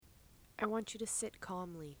I want you to sit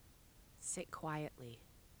calmly, sit quietly,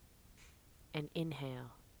 and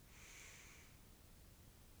inhale.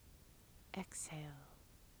 Exhale.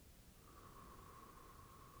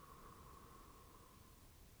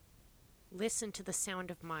 Listen to the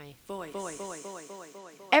sound of my voice.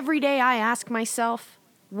 Every day I ask myself,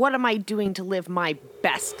 what am I doing to live my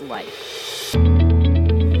best life? You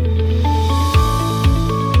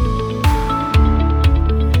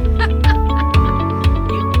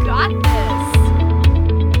got this.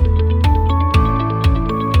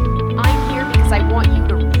 I'm here because I want you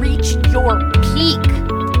to reach your peak.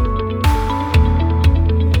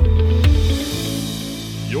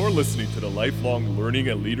 You're listening to the Lifelong Learning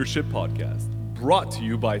and Leadership Podcast, brought to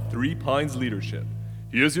you by Three Pines Leadership.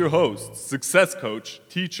 Here's your host, success coach,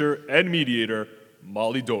 teacher, and mediator,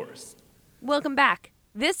 Molly Doris. Welcome back.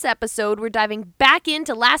 This episode, we're diving back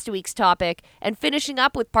into last week's topic and finishing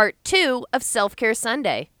up with part 2 of Self-Care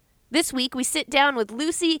Sunday. This week, we sit down with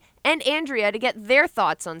Lucy and Andrea to get their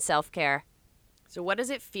thoughts on self-care. So what does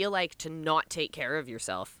it feel like to not take care of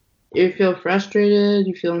yourself? You feel frustrated,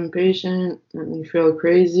 you feel impatient, and you feel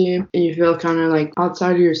crazy, you feel kind of like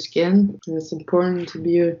outside of your skin. And it's important to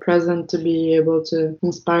be present, to be able to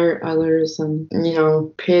inspire others and,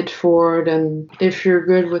 pay it forward. And if you're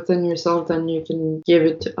good within yourself, then you can give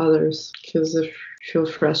it to others. Because if you feel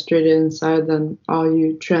frustrated inside, then all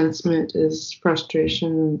you transmit is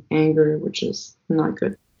frustration and anger, which is not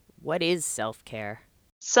good. What is self-care?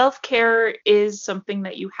 Self-care is something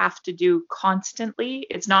that you have to do constantly.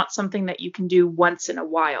 It's not something that you can do once in a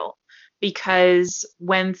while, because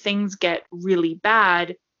when things get really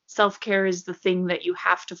bad, self-care is the thing that you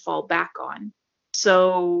have to fall back on.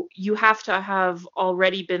 So you have to have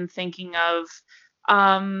already been thinking of,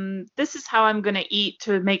 this is how I'm going to eat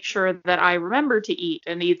to make sure that I remember to eat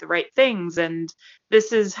and eat the right things. And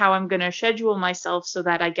this is how I'm going to schedule myself so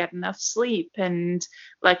that I get enough sleep and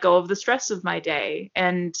let go of the stress of my day.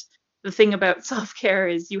 And the thing about self-care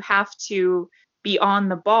is you have to be on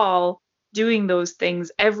the ball doing those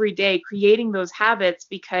things every day, creating those habits,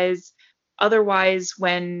 because otherwise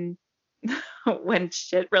when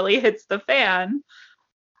shit really hits the fan,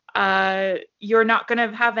 you're not going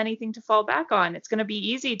to have anything to fall back on. It's going to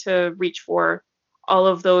be easy to reach for all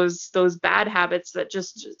of those bad habits that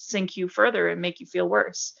just sink you further and make you feel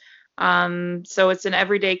worse. So it's an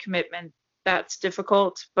everyday commitment that's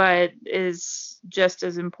difficult, but is just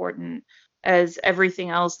as important as everything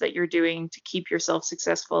else that you're doing to keep yourself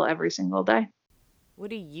successful every single day. What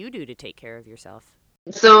do you do to take care of yourself?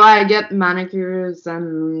 So I get manicures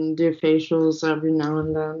and do facials every now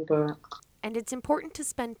and then, but And it's important to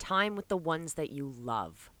spend time with the ones that you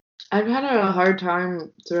love. I've had a hard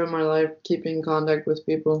time throughout my life keeping contact with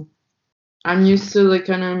people. I'm used to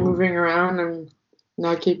kind of moving around and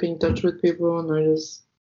not keeping touch with people, and it's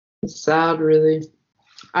sad, really.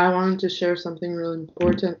 I wanted to share something really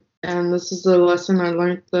important, and this is a lesson I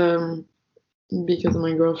learned because of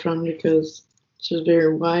my girlfriend, because she's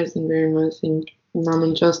very wise and very nice, and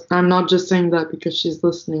I'm not just saying that because she's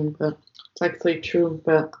listening, but it's actually true.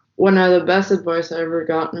 But one of the best advice I ever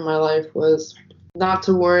got in my life was not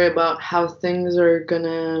to worry about how things are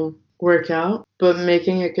gonna work out, but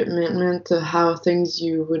making a commitment to how things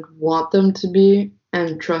you would want them to be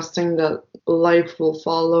and trusting that life will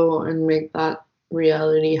follow and make that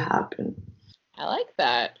reality happen. I like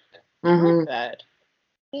that. Mm-hmm. I like that.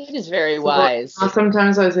 It is very wise.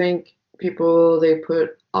 Sometimes I think people, they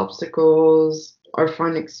put obstacles or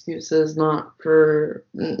find excuses not for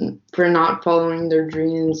not following their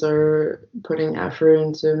dreams or putting effort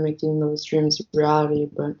into making those dreams a reality.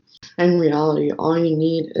 But in reality, all you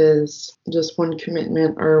need is just one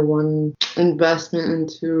commitment or one investment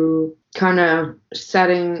into kind of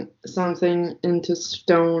setting something into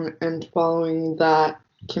stone and following that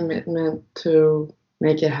commitment to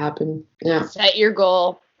make it happen. Yeah. Set your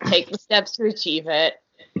goal, take the steps to achieve it,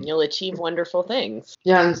 and you'll achieve wonderful things.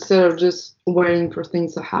 Yeah, instead of just waiting for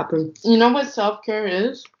things to happen. You know what self-care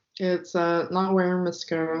is? It's not wearing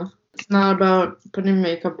mascara. It's not about putting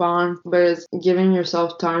makeup on, but it's giving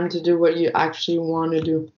yourself time to do what you actually want to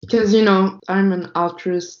do. Because, I'm an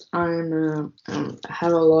altruist. I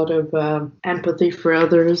have a lot of empathy for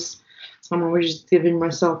others. So I'm always giving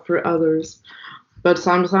myself for others. But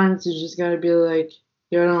sometimes you just gotta be like,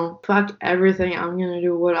 fuck everything. I'm gonna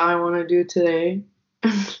do what I want to do today.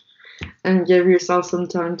 And give yourself some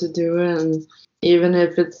time to do it. And even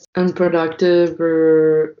if it's unproductive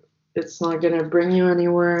or it's not going to bring you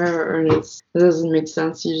anywhere or it doesn't make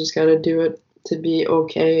sense, you just got to do it to be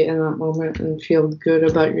okay in that moment and feel good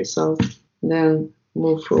about yourself. Then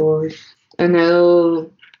move forward. And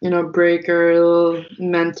it'll break or a little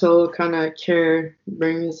mental kind of care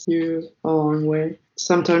brings you a long way.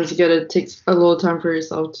 Sometimes you gotta take a little time for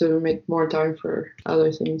yourself to make more time for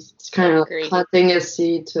other things. It's kind of Agreed. planting a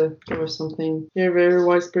seed to grow something. You're a very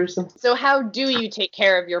wise person. So how do you take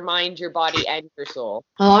care of your mind, your body, and your soul?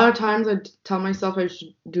 A lot of times I tell myself I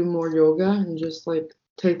should do more yoga and just like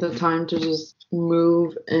take the time to just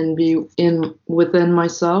move and be within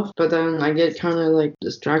myself, but then I get kind of like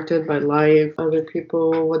distracted by life, other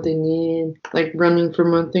people, what they need, like running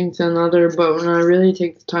from one thing to another. But when I really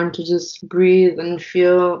take the time to just breathe and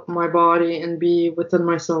feel my body and be within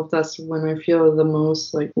myself, that's when I feel the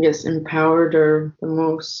most, like, I guess, empowered or the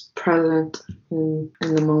most present in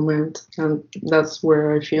the moment, and that's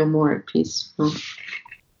where I feel more at peace.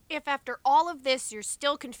 If after all of this you're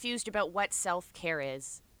still confused about what self-care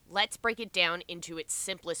is, let's break it down into its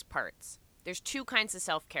simplest parts. There's two kinds of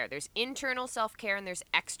self-care. There's internal self-care and there's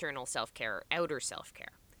external self-care or outer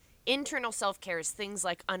self-care. Internal self-care is things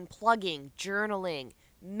like unplugging, journaling,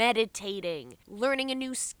 meditating, learning a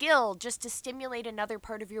new skill just to stimulate another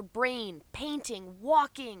part of your brain, painting,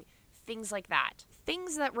 walking, things like that.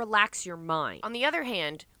 Things that relax your mind. On the other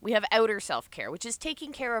hand, we have outer self-care, which is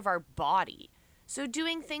taking care of our body. So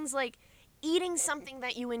doing things like eating something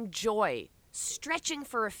that you enjoy, stretching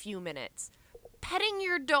for a few minutes, petting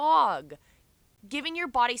your dog, giving your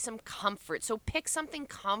body some comfort. So pick something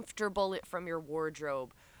comfortable from your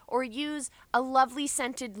wardrobe, or use a lovely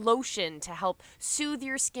scented lotion to help soothe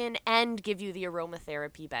your skin and give you the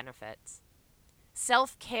aromatherapy benefits.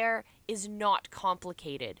 Self-care is not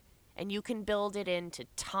complicated, and you can build it into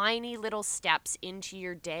tiny little steps into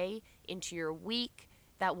your day, into your week,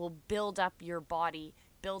 that will build up your body,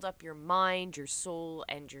 build up your mind, your soul,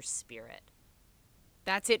 and your spirit.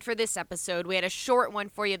 That's it for this episode. We had a short one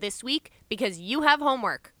for you this week because you have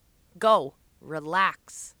homework. Go,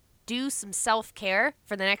 relax, do some self-care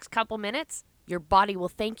for the next couple minutes. Your body will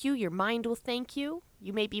thank you, your mind will thank you.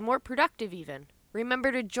 You may be more productive even.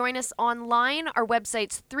 Remember to join us online. Our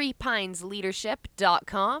website's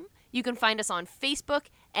 3pinesleadership.com. You can find us on Facebook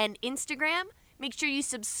and Instagram. Make sure you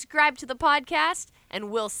subscribe to the podcast, and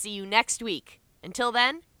we'll see you next week. Until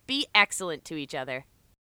then, be excellent to each other.